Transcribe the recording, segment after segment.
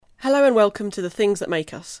Hello and welcome to The Things That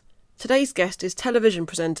Make Us. Today's guest is television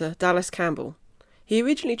presenter Dallas Campbell. He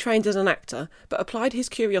originally trained as an actor, but applied his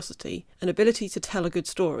curiosity and ability to tell a good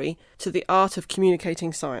story to the art of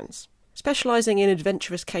communicating science. Specialising in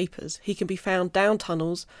adventurous capers, he can be found down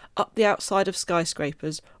tunnels, up the outside of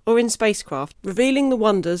skyscrapers, or in spacecraft, revealing the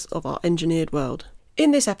wonders of our engineered world.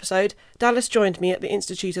 In this episode, Dallas joined me at the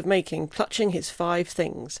Institute of Making, clutching his 5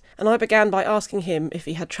 things, and I began by asking him if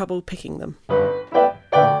he had trouble picking them.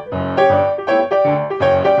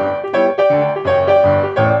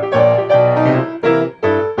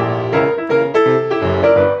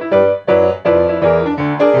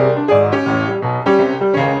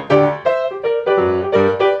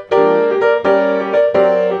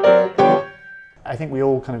 I think we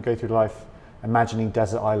all kind of go through life imagining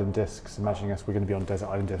desert island discs, imagining us we're going to be on desert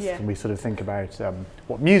island discs, and we sort of think about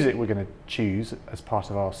what music we're going to choose as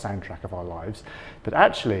part of our soundtrack of our lives. But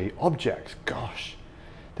actually, objects, gosh,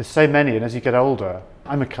 there's so many, and as you get older,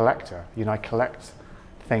 I'm a collector. You know, I collect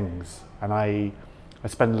things, and I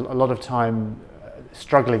spend a lot of time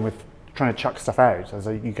struggling with trying to chuck stuff out. As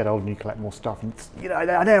you get older and you collect more stuff, and I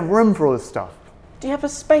don't have room for all this stuff. Do you have a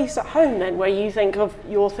space at home then where you think of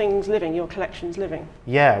your things living, your collections living?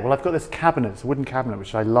 Yeah, well, I've got this cabinet, it's a wooden cabinet,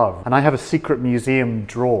 which I love. And I have a secret museum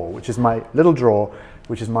drawer, which is my little drawer,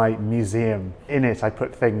 which is my museum. In it, I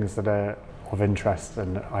put things that are of interest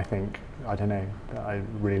and I think, I don't know, that I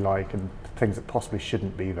really like, and things that possibly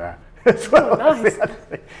shouldn't be there as well. Oh, nice.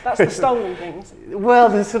 That's the stolen things. Well,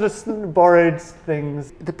 the sort of borrowed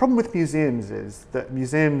things. The problem with museums is that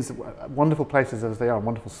museums, wonderful places as they are,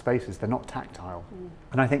 wonderful spaces, they're not tactile.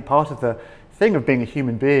 And I think part of the thing of being a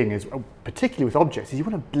human being is, particularly with objects, is you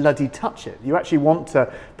want to bloody touch it. You actually want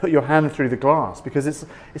to put your hand through the glass, because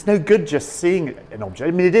it's no good just seeing an object.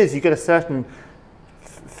 I mean, it is, you get a certain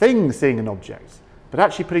thing seeing an object, but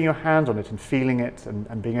actually putting your hand on it and feeling it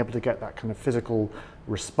and being able to get that kind of physical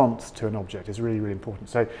response to an object is really, really important.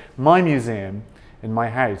 So my museum in my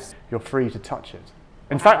house, you're free to touch it.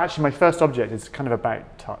 In fact, actually, my first object is kind of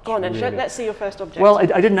about touch. Go on then, really. let's see your first object. Well, I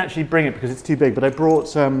didn't actually bring it because it's too big, but I brought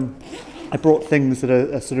things that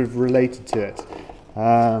are sort of related to it.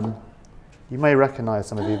 You may recognise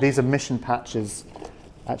some of these. These are mission patches,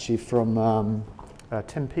 actually from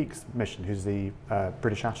Tim Peake's mission, who's the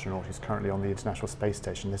British astronaut who's currently on the International Space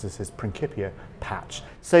Station. This is his Principia patch.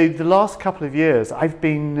 So the last couple of years, I've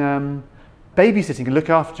been babysitting and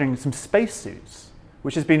looking after some spacesuits,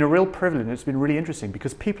 which has been a real privilege, and it's been really interesting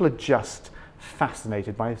because people are just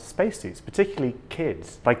fascinated by spacesuits, particularly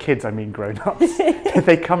kids. By kids, I mean grown-ups.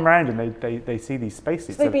 They come round and they see these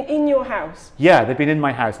spacesuits. So they've been in your house? Yeah, they've been in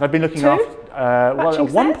my house, and I've been looking 2? after. Well, at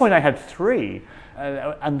one sets? point I had 3.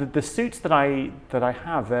 And the suits that I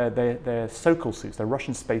have, they're Sokol suits. They're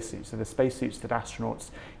Russian spacesuits. They're the spacesuits that astronauts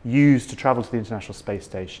use to travel to the International Space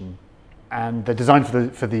Station, and they're designed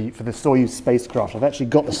for the Soyuz spacecraft. I've actually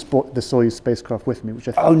got the Soyuz spacecraft with me.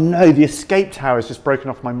 Oh no, the escape tower has just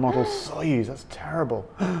broken off my model Soyuz. That's terrible.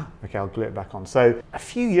 Okay, I'll glue it back on. So a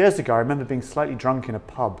few years ago, I remember being slightly drunk in a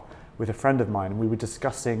pub with a friend of mine, and we were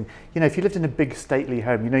discussing, if you lived in a big stately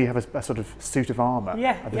home, you have a sort of suit of armour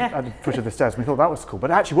at the foot of the stairs. And we thought that was cool. But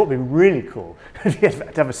actually what would be really cool if you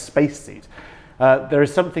had to have a spacesuit. There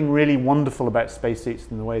is something really wonderful about spacesuits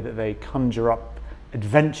in the way that they conjure up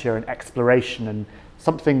adventure and exploration and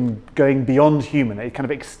something going beyond human. It kind of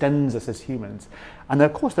extends us as humans. And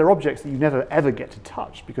of course, they're objects that you never ever get to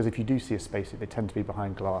touch, because if you do see a spacesuit, they tend to be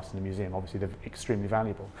behind glass in a museum. Obviously, they're extremely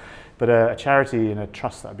valuable. But a charity and a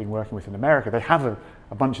trust that I've been working with in America, they have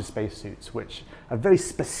a bunch of spacesuits which are very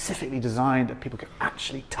specifically designed that people can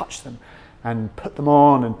actually touch them and put them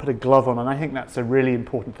on and put a glove on. And I think that's a really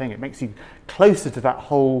important thing. It makes you closer to that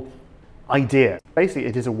whole idea. Basically,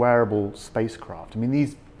 it is a wearable spacecraft. I mean,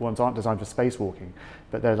 these ones aren't designed for spacewalking,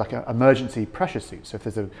 but they're like an emergency pressure suit. So if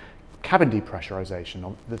there's a cabin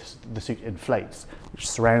depressurization, the suit inflates, which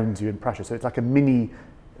surrounds you in pressure. So it's like a mini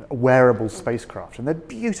wearable spacecraft. And they're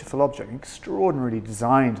beautiful objects, extraordinarily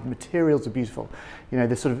designed. The materials are beautiful.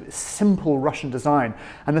 This sort of simple Russian design.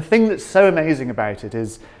 And the thing that's so amazing about it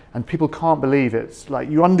is, and people can't believe it, it's like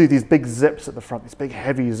you undo these big zips at the front, these big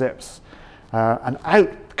heavy zips, and out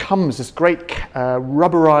comes this great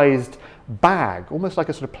rubberized bag, almost like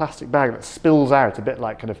a sort of plastic bag that spills out a bit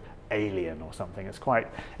like kind of Alien or something. It's quite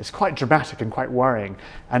dramatic and quite worrying.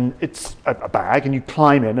 And it's a bag, and you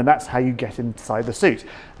climb in, and that's how you get inside the suit.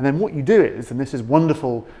 And then what you do is, and this is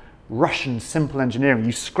wonderful Russian simple engineering,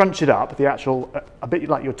 you scrunch it up, a bit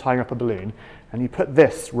like you're tying up a balloon, and you put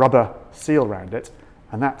this rubber seal around it,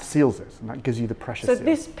 and that seals it, and that gives you the pressure seal. So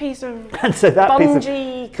this piece of and so that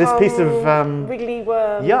bungee, this piece of wiggly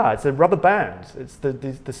worm. Yeah, it's a rubber band. It's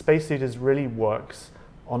the spacesuit really works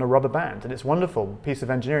on a rubber band. And it's a wonderful piece of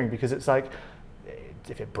engineering because it's like,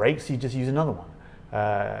 if it breaks, you just use another one.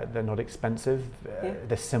 They're not expensive,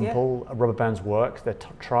 they're simple, rubber bands work, they're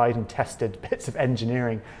tried and tested bits of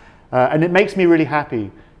engineering. And it makes me really happy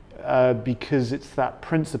because it's that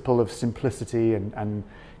principle of simplicity and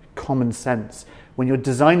common sense. When you're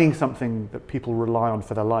designing something that people rely on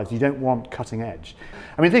for their lives, you don't want cutting edge.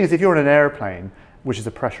 I mean, the thing is, if you're in an airplane, which is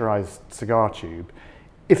a pressurized cigar tube,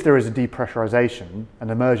 if there is a depressurization, an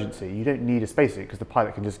emergency, you don't need a spacesuit because the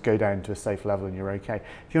pilot can just go down to a safe level and you're okay.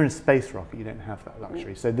 If you're in a space rocket, you don't have that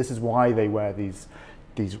luxury. So this is why they wear these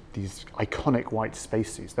iconic white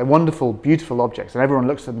spacesuits. They're wonderful, beautiful objects, and everyone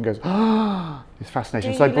looks at them and goes, "Ah, it's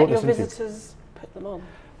fascinating." So I brought this. Do you let your visitors put them on?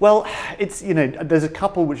 Well, it's, there's a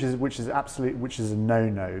couple which is a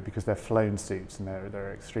no-no because they're flown suits and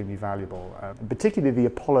they're extremely valuable. Particularly the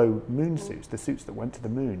Apollo moon suits, the suits that went to the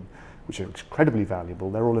moon, which are incredibly valuable.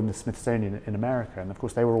 They're all in the Smithsonian in America, and of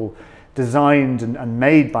course they were all designed and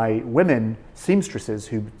made by women seamstresses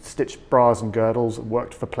who stitched bras and girdles,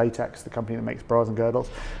 worked for Playtex, the company that makes bras and girdles,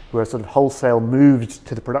 who are sort of wholesale moved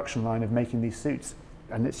to the production line of making these suits.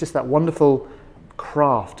 And it's just that wonderful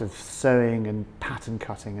craft of sewing and pattern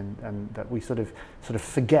cutting and that we sort of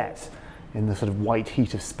forget in the sort of white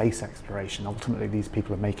heat of space exploration. Ultimately, these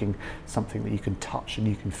people are making something that you can touch and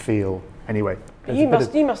you can feel. Anyway, you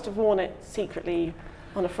must have worn it secretly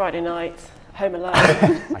on a Friday night, home alone.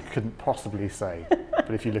 I couldn't possibly say,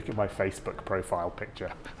 but if you look at my Facebook profile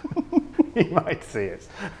picture, you might see it.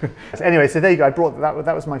 Anyway, so there you go. I brought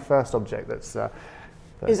that was my first object. That's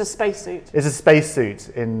is a spacesuit. It's a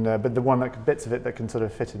spacesuit, but the one bits of it that can sort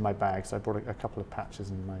of fit in my bag. So I brought a couple of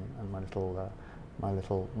patches and my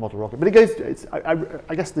little model rocket. But it goes.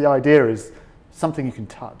 I guess the idea is something you can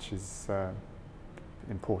touch is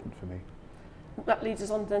important for me. That leads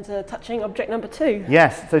us on then to touching object number 2.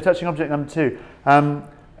 Yes. So touching object number 2.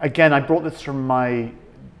 Again, I brought this from my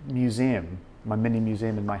museum, my mini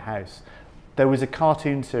museum in my house. There was a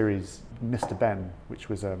cartoon series, Mr. Ben, which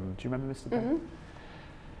was. Do you remember Mr. Ben? Mm-hmm.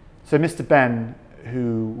 So Mr. Ben,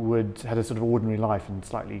 who had a sort of ordinary life and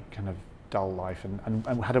slightly kind of dull life, and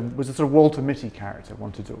was a sort of Walter Mitty character,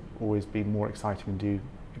 wanted to always be more exciting and do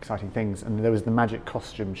exciting things. And there was the magic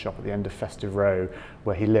costume shop at the end of Festive Row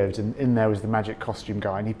where he lived, and in there was the magic costume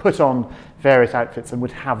guy, and he put on various outfits and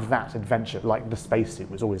would have that adventure. Like the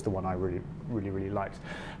spacesuit was always the one I really, really, really liked.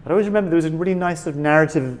 But I always remember there was a really nice sort of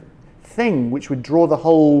narrative thing which would draw the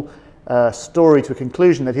whole story to a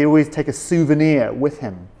conclusion, that he'd always take a souvenir with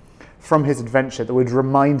him from his adventure that would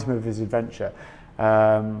remind him of his adventure.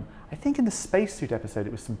 I think in the spacesuit episode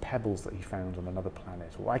it was some pebbles that he found on another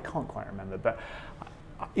planet, or I can't quite remember, but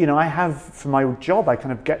I have, for my job, I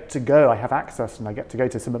kind of get to go, I have access and I get to go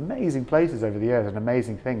to some amazing places over the years and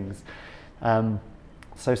amazing things.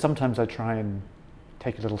 So sometimes I try and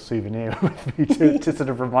take a little souvenir with me to sort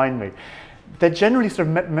of remind me. They're generally sort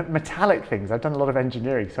of metallic things. I've done a lot of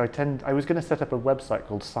engineering, so I was going to set up a website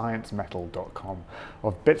called sciencemetal.com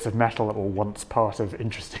of bits of metal that were once part of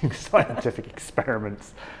interesting scientific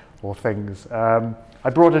experiments or things. I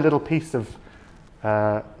brought a little piece of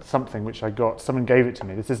something which someone gave it to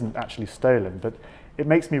me. This isn't actually stolen, but it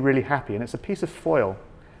makes me really happy, and it's a piece of foil,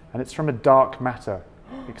 and it's from a dark matter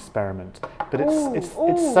experiment. But it's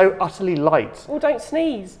so utterly light. Oh, don't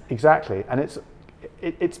sneeze. Exactly, and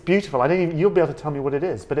it's beautiful. You'll be able to tell me what it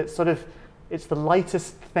is, but it's the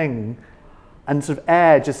lightest thing, and sort of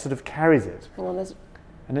air just sort of carries it. Hang on,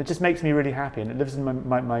 and it just makes me really happy, and it lives in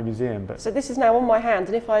my museum. But so this is now on my hand,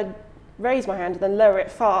 and if I raise my hand and then lower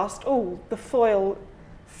it fast, the foil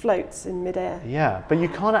floats in midair. Yeah, but you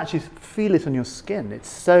can't actually feel it on your skin. It's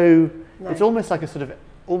so it's almost like a sort of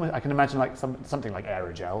I can imagine like something like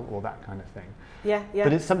aerogel or that kind of thing. Yeah.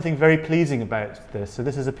 But it's something very pleasing about this. So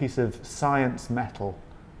this is a piece of science metal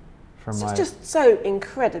from It's just so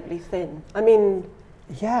incredibly thin. I mean...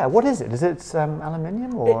 Yeah, what is it? Is it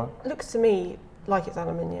aluminium or...? It looks to me like it's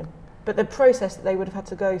aluminium. But the process that they would have had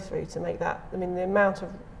to go through to make that, I mean, the amount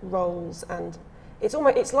of rolls and... It's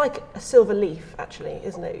like a silver leaf, actually,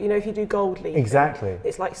 isn't it? If you do gold leaf. Exactly.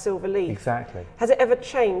 It's like silver leaf. Exactly. Has it ever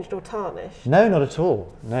changed or tarnished? No, not at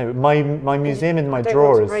all. No, my museum in my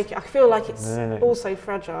drawer is... break it. I feel like it's also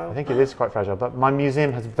fragile. I think it is quite fragile, but my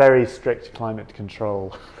museum has very strict climate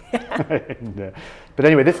control. But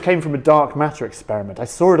anyway, this came from a dark matter experiment. I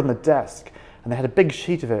saw it on the desk, and they had a big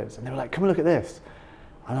sheet of it, and they were like, "Come and look at this."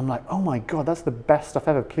 And I'm like, "Oh my God, that's the best stuff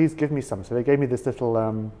ever. Please give me some." So they gave me this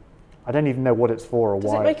little... I don't even know what it's for or why.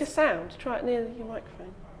 Does it make a sound? Try it near your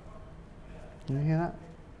microphone. Can you hear that?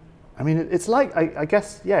 I mean, it's like, I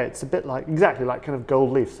guess, it's a bit exactly like kind of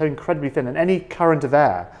gold leaf, so incredibly thin, and any current of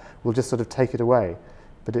air will just sort of take it away.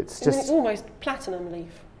 But it's I mean, just... it's almost platinum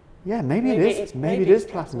leaf. Yeah, maybe it is. Maybe it is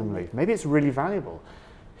platinum leaf. Maybe it's really valuable.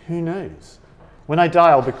 Who knows? When I die,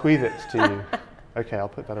 I'll bequeath it to you. Okay, I'll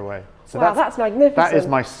put that away. So wow, that's magnificent. That is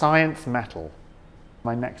my science metal.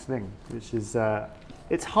 My next thing, which is,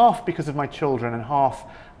 it's half because of my children and half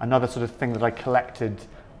another sort of thing that I collected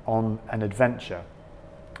on an adventure.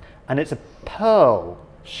 And it's a pearl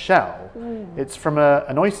shell. It's from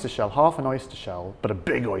an oyster shell, half an oyster shell, but a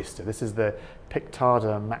big oyster. This is the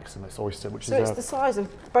Pictada maximus oyster, which so is it's the size of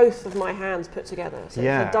both of my hands put together. So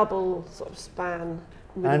yeah. It's a double sort of span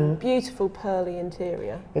with a beautiful pearly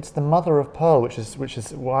interior. It's the mother of pearl, which is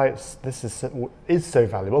why this is so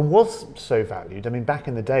valuable and was so valued. I mean, back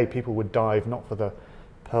in the day, people would dive not for the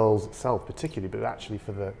pearls itself particularly, but actually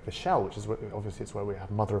for the shell, which is obviously it's where we have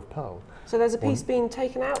mother of pearl. So there's a piece being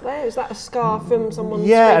taken out there? Is that a scar from someone?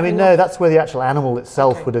 Yeah, I mean, no, that's where the actual animal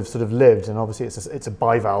itself Okay. would have sort of lived, and obviously it's a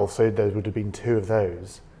bivalve, so there would have been two of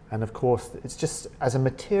those. And of course, it's just, as a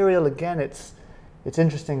material, again, it's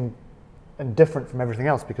interesting and different from everything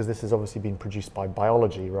else, because this has obviously been produced by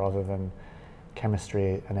biology rather than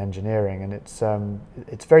chemistry and engineering, and it's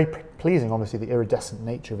very pleasing, obviously, the iridescent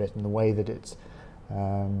nature of it and the way that it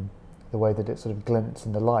sort of glints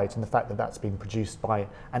in the light, and the fact that that's been produced by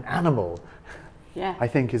an animal, I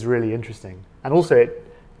think is really interesting. And also,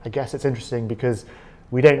 I guess it's interesting because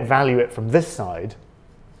we don't value it from this side,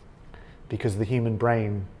 because the human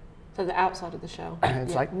brain... So the outside of the shell.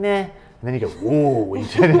 It's like, nah. And then you go, whoa, when you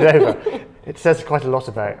turn it over. It says quite a lot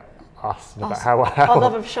about us and about how our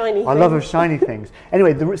love of shiny things. Our love of shiny things.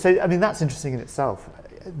 Anyway, so I mean, that's interesting in itself,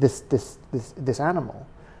 this animal.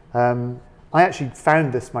 I actually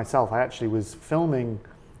found this myself. I actually was filming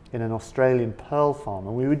in an Australian pearl farm,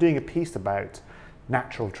 and we were doing a piece about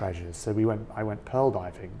natural treasures. So I went pearl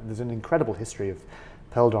diving, and there's an incredible history of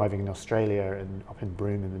pearl diving in Australia and up in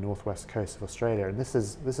Broome in the northwest coast of Australia. And this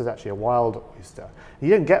is actually a wild oyster. You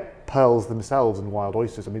don't get pearls themselves in wild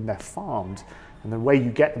oysters. I mean, they're farmed, and the way you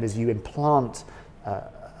get them is you implant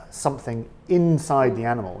something inside the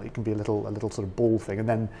animal. It can be a little sort of ball thing, and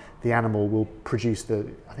then the animal will produce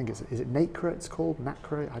I think is it nacre it's called?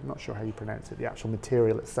 Nacre? I'm not sure how you pronounce it, the actual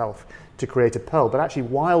material itself to create a pearl. But actually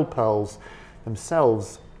wild pearls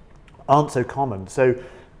themselves aren't so common. So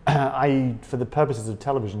I, for the purposes of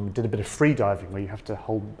television, did a bit of free diving where you have to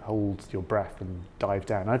hold your breath and dive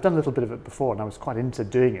down. And I've done a little bit of it before, and I was quite into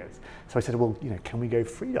doing it. So I said, well, can we go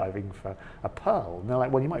free diving for a pearl? And they're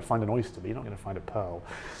like, well, you might find an oyster, but you're not going to find a pearl.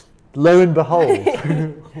 Lo and behold,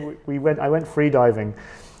 I went free diving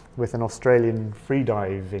with an Australian free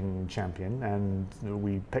diving champion, and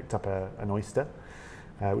we picked up an oyster,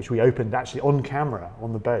 which we opened actually on camera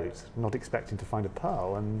on the boat, not expecting to find a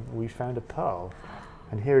pearl, and we found a pearl.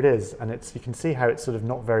 And here it is, and you can see how it's sort of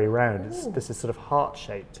not very round. This is sort of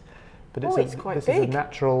heart-shaped, but it's quite big. Is a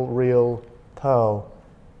natural, real pearl,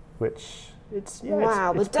 which it's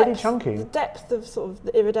pretty chunky. The depth of sort of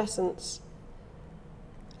the iridescence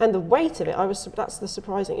and the weight of it. That's the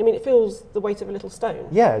surprising. I mean, it feels the weight of a little stone.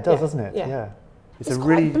 Yeah, it does, doesn't it? Yeah. It's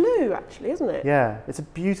quite blue, actually, isn't it? Yeah, it's a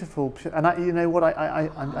beautiful, and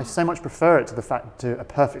I so much prefer it to a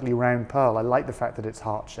perfectly round pearl. I like the fact that it's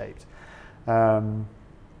heart-shaped.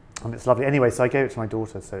 And it's lovely. Anyway, so I gave it to my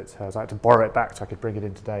daughter, so it's hers. I had to borrow it back so I could bring it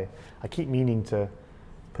in today. I keep meaning to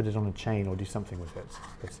put it on a chain or do something with it.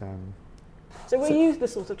 But, so were you the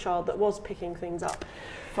sort of child that was picking things up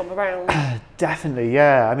from around? Definitely,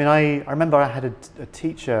 yeah. I mean, I remember I had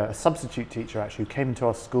a substitute teacher actually, who came into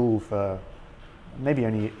our school for maybe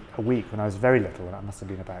only a week when I was very little, and I must have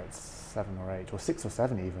been about 7 or 8, or 6 or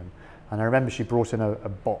 7 even. And I remember she brought in a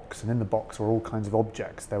box, and in the box were all kinds of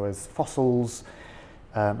objects. There was fossils,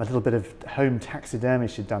 a little bit of home taxidermy.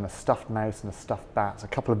 She'd done a stuffed mouse and a stuffed bat, a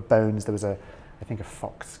couple of bones. There was I think a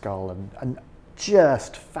fox skull, and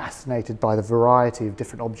just fascinated by the variety of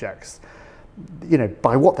different objects,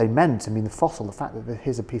 by what they meant. I mean, the fossil, the fact that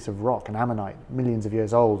here's a piece of rock, an ammonite, millions of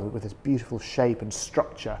years old, with this beautiful shape and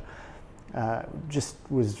structure, just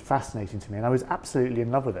was fascinating to me, and I was absolutely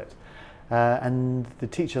in love with it. And the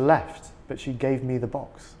teacher left, but she gave me the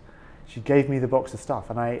box. She gave me the box of stuff,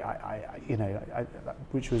 and I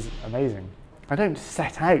which was amazing. I don't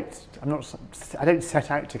set out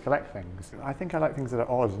to collect things. I think I like things that are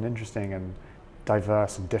odd and interesting and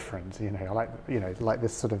diverse and different. I like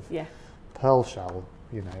this sort of pearl shell,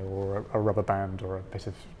 or a rubber band or a bit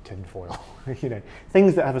of tin foil.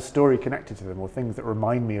 Things that have a story connected to them, or things that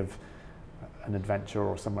remind me of an adventure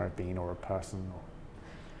or somewhere I've been or a person.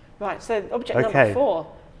 Right, so object number 4.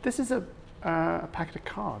 This is a packet of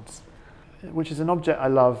cards, which is an object I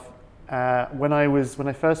love. When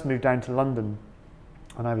I first moved down to London,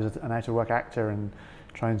 and I was an out-of-work actor and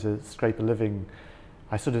trying to scrape a living,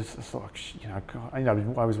 I sort of thought,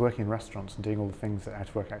 I was working in restaurants and doing all the things that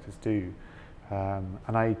out-of-work actors do,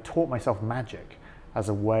 and I taught myself magic as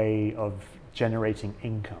a way of generating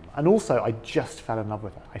income. And also, I just fell in love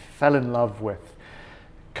with it. I fell in love with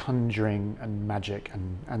conjuring and magic,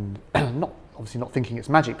 and not obviously not thinking it's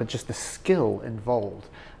magic, but just the skill involved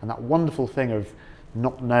and that wonderful thing of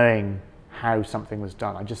not knowing how something was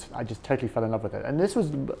done. I just totally fell in love with it. And this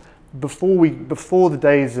was before the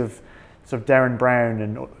days of sort of Darren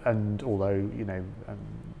Brown, and although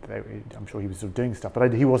I'm sure he was sort of doing stuff,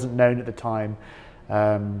 but he wasn't known at the time.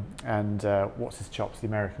 And what's his chops, the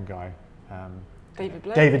American guy? David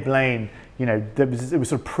Blaine. David Blaine. It was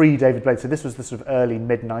sort of pre-David Blaine, so this was the sort of early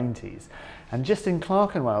mid-90s. And just in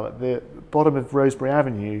Clerkenwell, at the bottom of Rosebery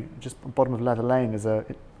Avenue, just bottom of Leather Lane, there's a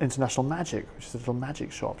International Magic, which is a little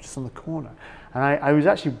magic shop just on the corner. And I was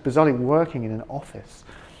actually bizarrely working in an office,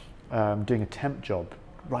 doing a temp job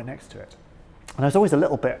right next to it. And I was always a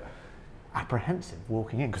little bit apprehensive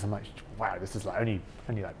walking in, because I'm like, wow, this is like only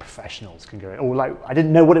like professionals can go in. Or like, I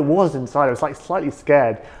didn't know what it was inside. I was like slightly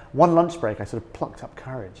scared. One lunch break, I sort of plucked up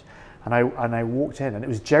courage, and I walked in, and it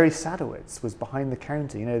was Jerry Sadowitz was behind the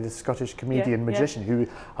counter, the Scottish comedian magician who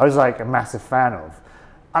I was like a massive fan of.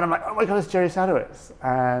 And I'm like, oh my God, it's Jerry Sadowitz.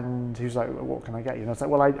 And he was like, what can I get you? And I was like,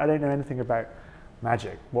 well, I don't know anything about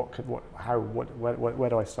magic. Where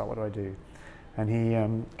do I start? What do I do? And he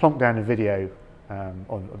plonked down a video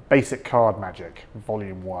on Basic Card Magic,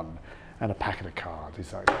 Volume 1, and a packet of cards.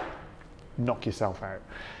 He's like, knock yourself out.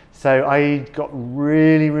 So I got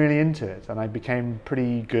really, really into it, and I became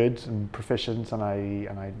pretty good and proficient, and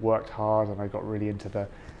I worked hard, and I got really into the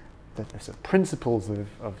sort of principles of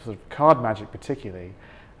sort of card magic particularly.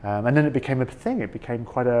 And then it became a thing. It became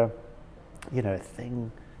quite a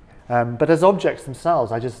thing. But as objects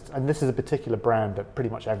themselves, and this is a particular brand that pretty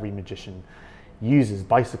much every magician uses,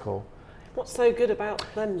 Bicycle. What's so good about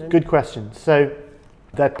them then? Good question. So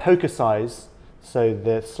they're poker size, so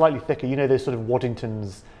they're slightly thicker. Those sort of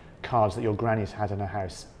Waddington's cards that your granny's had in her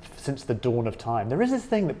house since the dawn of time. There is this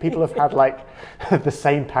thing that people have had like the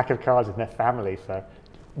same pack of cards in their family for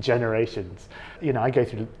generations. I go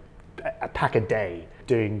through a pack a day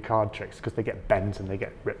doing card tricks because they get bent and they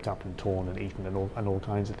get ripped up and torn and eaten and all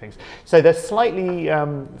kinds of things. So they're slightly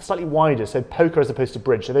wider. So poker as opposed to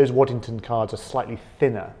bridge. So those Waddington cards are slightly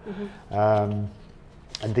thinner, and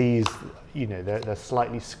these, they're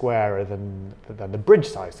slightly squarer than the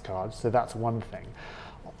bridge-sized cards. So that's one thing.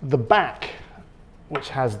 The back, which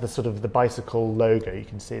has the sort of the Bicycle logo, you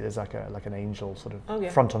can see there's like an angel sort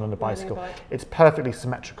of front on a bicycle. It's perfectly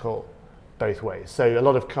symmetrical both ways. So a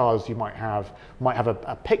lot of cards you might have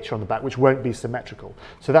a picture on the back which won't be symmetrical.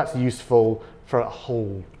 So that's useful for a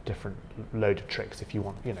whole different load of tricks if you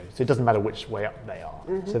want, so it doesn't matter which way up they are.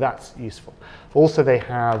 So that's useful. Also, they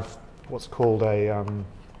have what's called a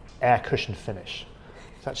air cushion finish.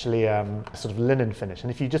 It's actually a sort of linen finish. And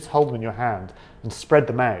if you just hold them in your hand and spread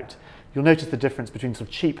them out, you'll notice the difference between sort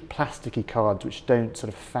of cheap plasticky cards which don't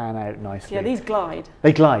sort of fan out nicely. Yeah, these glide.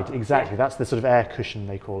 They glide, exactly. Yeah. That's the sort of air cushion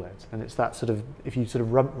they call it. And it's that sort of, if you sort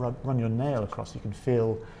of run your nail across, you can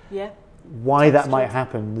feel why that might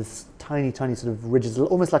happen. This tiny, tiny sort of ridges,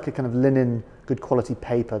 almost like a kind of linen, good quality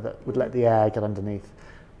paper that would let the air get underneath.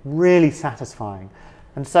 Really satisfying.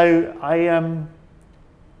 And so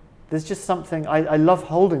there's just something, I love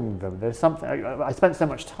holding them. There's something, I spent so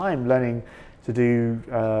much time learning to do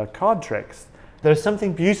card tricks. There's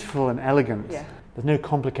something beautiful and elegant. Yeah. There's no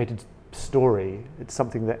complicated story. It's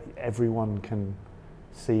something that everyone can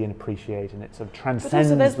see and appreciate, and it sort of transcends language.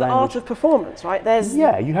 But also there's the art of performance, right?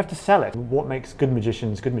 You have to sell it. What makes good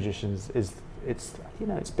magicians is it's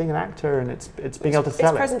being an actor, and it's being able to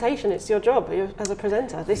sell it. It's presentation. It's your job as a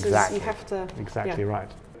presenter. This is, you have to. Exactly right.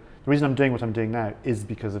 The reason I'm doing what I'm doing now is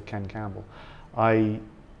because of Ken Campbell. I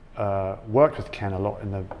worked with Ken a lot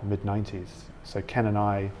in the mid-90s. So Ken and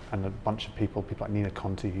I and a bunch of people like Nina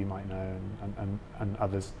Conti, who you might know, and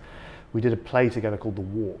others, we did a play together called The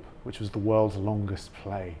Warp, which was the world's longest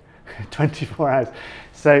play, 24 hours.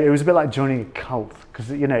 So it was a bit like joining a cult,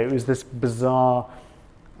 because it was this bizarre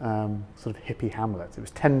sort of hippie Hamlet. It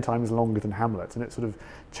was 10 times longer than Hamlet, and it sort of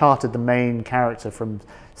charted the main character from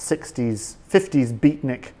 50s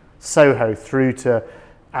beatnik Soho through to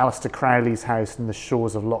Aleister Crowley's house in the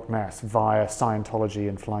shores of Loch Ness via Scientology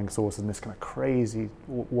and flying saucers and this kind of crazy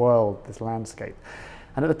world, this landscape.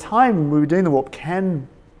 And at the time we were doing The Warp, Ken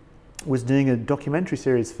was doing a documentary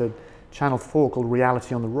series for Channel 4 called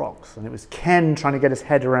Reality on the Rocks, and it was Ken trying to get his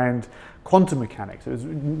head around quantum mechanics. It was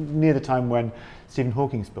near the time when Stephen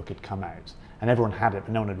Hawking's book had come out, and everyone had it,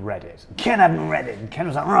 but no one had read it. And Ken hadn't read it, and Ken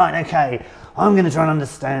was like, right, okay, I'm going to try and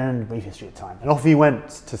understand brief history of time. And off he went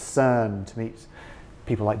to CERN to meet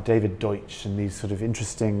people like David Deutsch and these sort of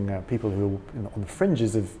interesting people who are on the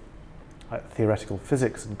fringes of theoretical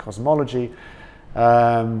physics and cosmology.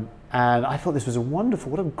 And I thought this was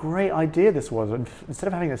what a great idea this was. And instead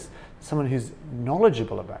of having someone who's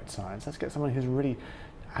knowledgeable about science, let's get someone who's really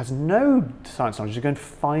has no science knowledge to go and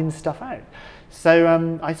find stuff out.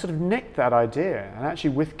 So I sort of nicked that idea, and actually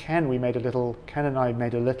with Ken and I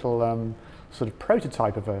made a little sort of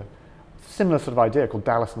prototype of a similar sort of idea called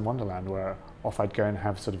Dallas in Wonderland, where off I'd go and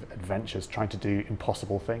have sort of adventures trying to do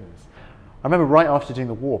impossible things. I remember right after doing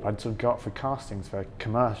the Warp, I'd sort of go up for castings for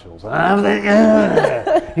commercials. And the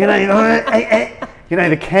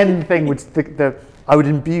Ken thing would I would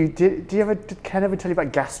imbue. Did Ken ever tell you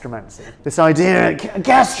about gastromancy? This idea,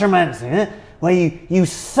 gastromancy, where you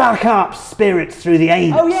suck up spirits through the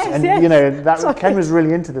anus. Oh yes, yes. Ken was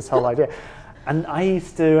really into this whole idea. And I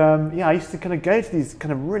used to kind of go to these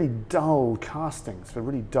kind of really dull castings for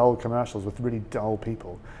really dull commercials with really dull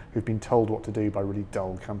people who've been told what to do by really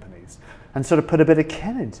dull companies, and sort of put a bit of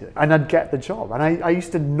Ken into it, and I'd get the job. And I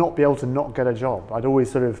used to not be able to not get a job. I'd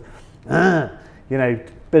always sort of,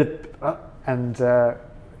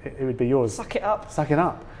 it would be yours. Suck it up. Suck it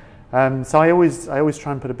up. So I always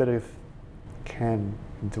try and put a bit of Ken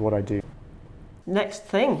into what I do. Next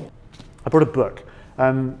thing. I brought a book.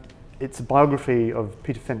 It's a biography of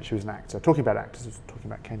Peter Finch, who was an actor. Talking about actors, I was talking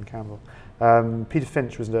about Ken Campbell. Peter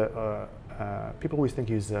Finch was people always think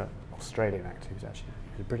he was an Australian actor. He was a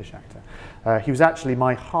British actor. He was actually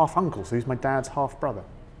my half uncle, so he was my dad's half brother.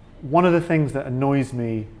 One of the things that annoys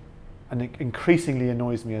me, and it increasingly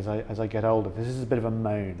annoys me as I get older, this is a bit of a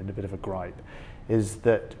moan and a bit of a gripe, is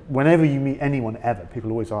that whenever you meet anyone ever, people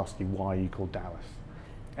always ask you, why are you called Dallas?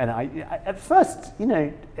 And I at first, you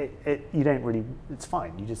don't really, it's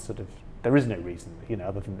fine. You just sort of, there is no reason,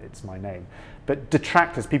 other than it's my name. But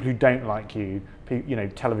detractors, people who don't like you,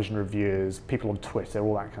 television reviewers, people on Twitter,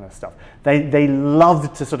 all that kind of stuff, they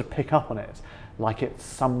love to sort of pick up on it like it's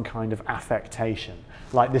some kind of affectation,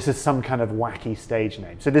 like this is some kind of wacky stage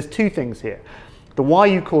name. So there's two things here. The why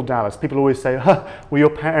you call Dallas, people always say, were your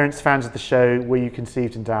parents fans of the show, were you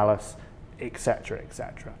conceived in Dallas, etc.,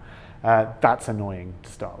 etc. That's annoying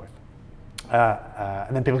to start with.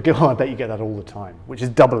 And then people go, I bet you get that all the time, which is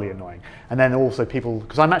doubly annoying. And then also people,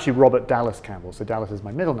 because I'm actually Robert Dallas Campbell, so Dallas is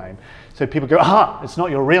my middle name. So people go, it's not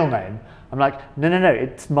your real name. I'm like, no,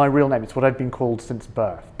 it's my real name. It's what I've been called since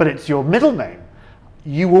birth. But it's your middle name.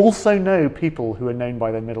 You also know people who are known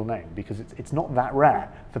by their middle name, because it's not that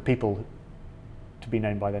rare for people to be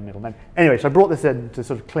known by their middle name. Anyway, so I brought this in to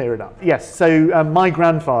sort of clear it up. Yes, so my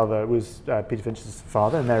grandfather was Peter Finch's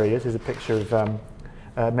father, and there he is. Here's a picture of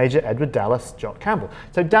Major Edward Dallas Jott Campbell.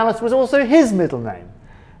 So Dallas was also his middle name,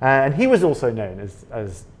 and he was also known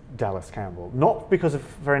as Dallas Campbell, not because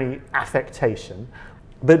for any affectation,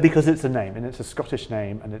 but because it's a name, and it's a Scottish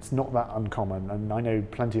name, and it's not that uncommon, and I know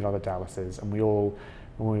plenty of other Dallases, and we all,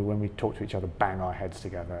 when we talk to each other, bang our heads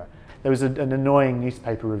together. There was an annoying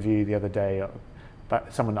newspaper review the other day,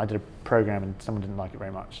 but I did a program and someone didn't like it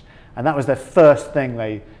very much. And that was their first thing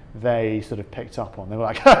they sort of picked up on. They were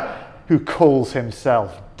like, who calls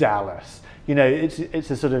himself Dallas?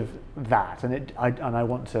 It's a sort of that, and I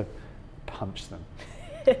want to punch them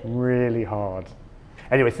really hard.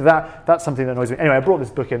 Anyway, so that's something that annoys me. Anyway, I brought this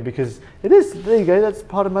book in because there you go, that's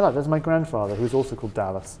part of my life. That's my grandfather, who's also called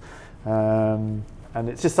Dallas. And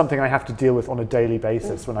it's just something I have to deal with on a daily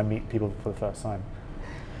basis when I meet people for the first time.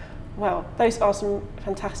 Well, those are some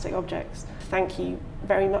fantastic objects. Thank you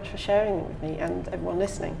very much for sharing them with me and everyone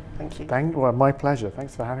listening. Thank you. Well, my pleasure.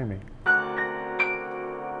 Thanks for having me.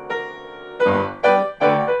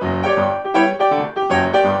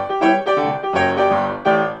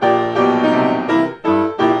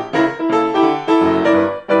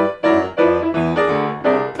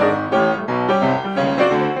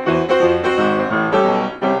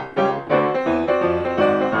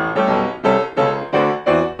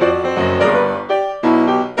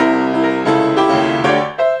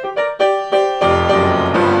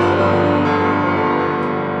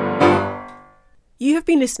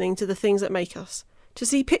 Listening to The Things That Make Us. To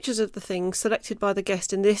see pictures of the things selected by the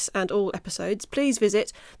guest in this and all episodes, please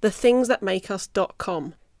visit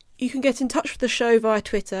thethingsthatmakeus.com. You can get in touch with the show via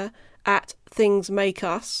Twitter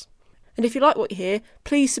 @thingsmakeus. And if you like what you hear,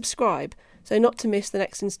 please subscribe so not to miss the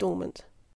next instalment.